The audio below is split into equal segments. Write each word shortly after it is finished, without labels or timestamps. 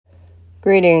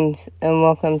Greetings and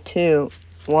welcome to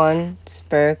One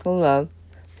Spherical Love,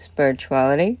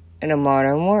 Spirituality in a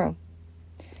Modern World.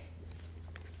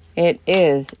 It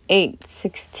is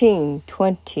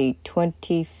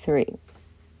 8/16/2023.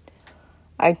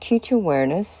 I teach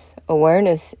awareness.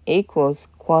 Awareness equals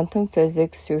quantum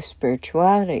physics through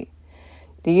spirituality.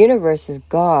 The universe is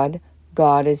God.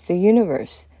 God is the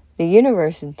universe. The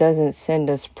universe doesn't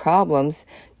send us problems.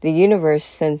 The universe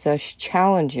sends us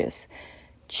challenges.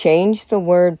 Change the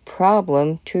word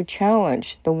problem to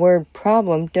challenge. The word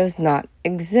problem does not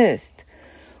exist.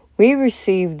 We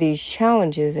receive these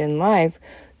challenges in life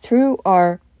through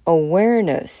our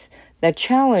awareness. The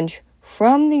challenge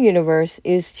from the universe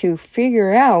is to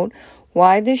figure out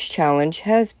why this challenge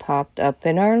has popped up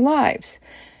in our lives.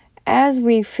 As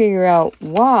we figure out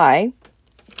why,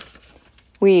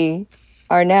 we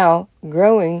are now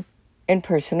growing in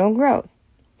personal growth.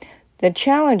 The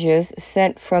challenges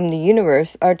sent from the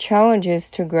universe are challenges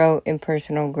to grow in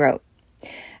personal growth.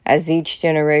 As each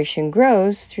generation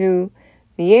grows through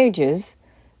the ages,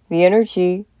 the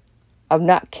energy of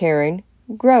not caring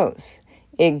grows.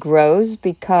 It grows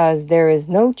because there is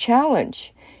no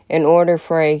challenge. In order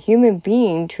for a human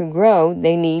being to grow,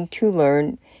 they need to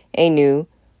learn a new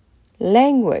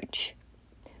language.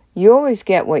 You always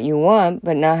get what you want,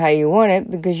 but not how you want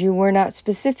it because you were not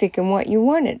specific in what you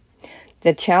wanted.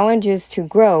 The challenge is to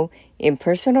grow in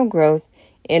personal growth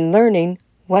in learning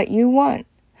what you want.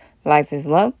 Life is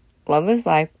love. Love is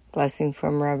life. Blessing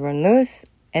from Reverend Lewis.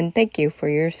 And thank you for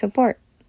your support.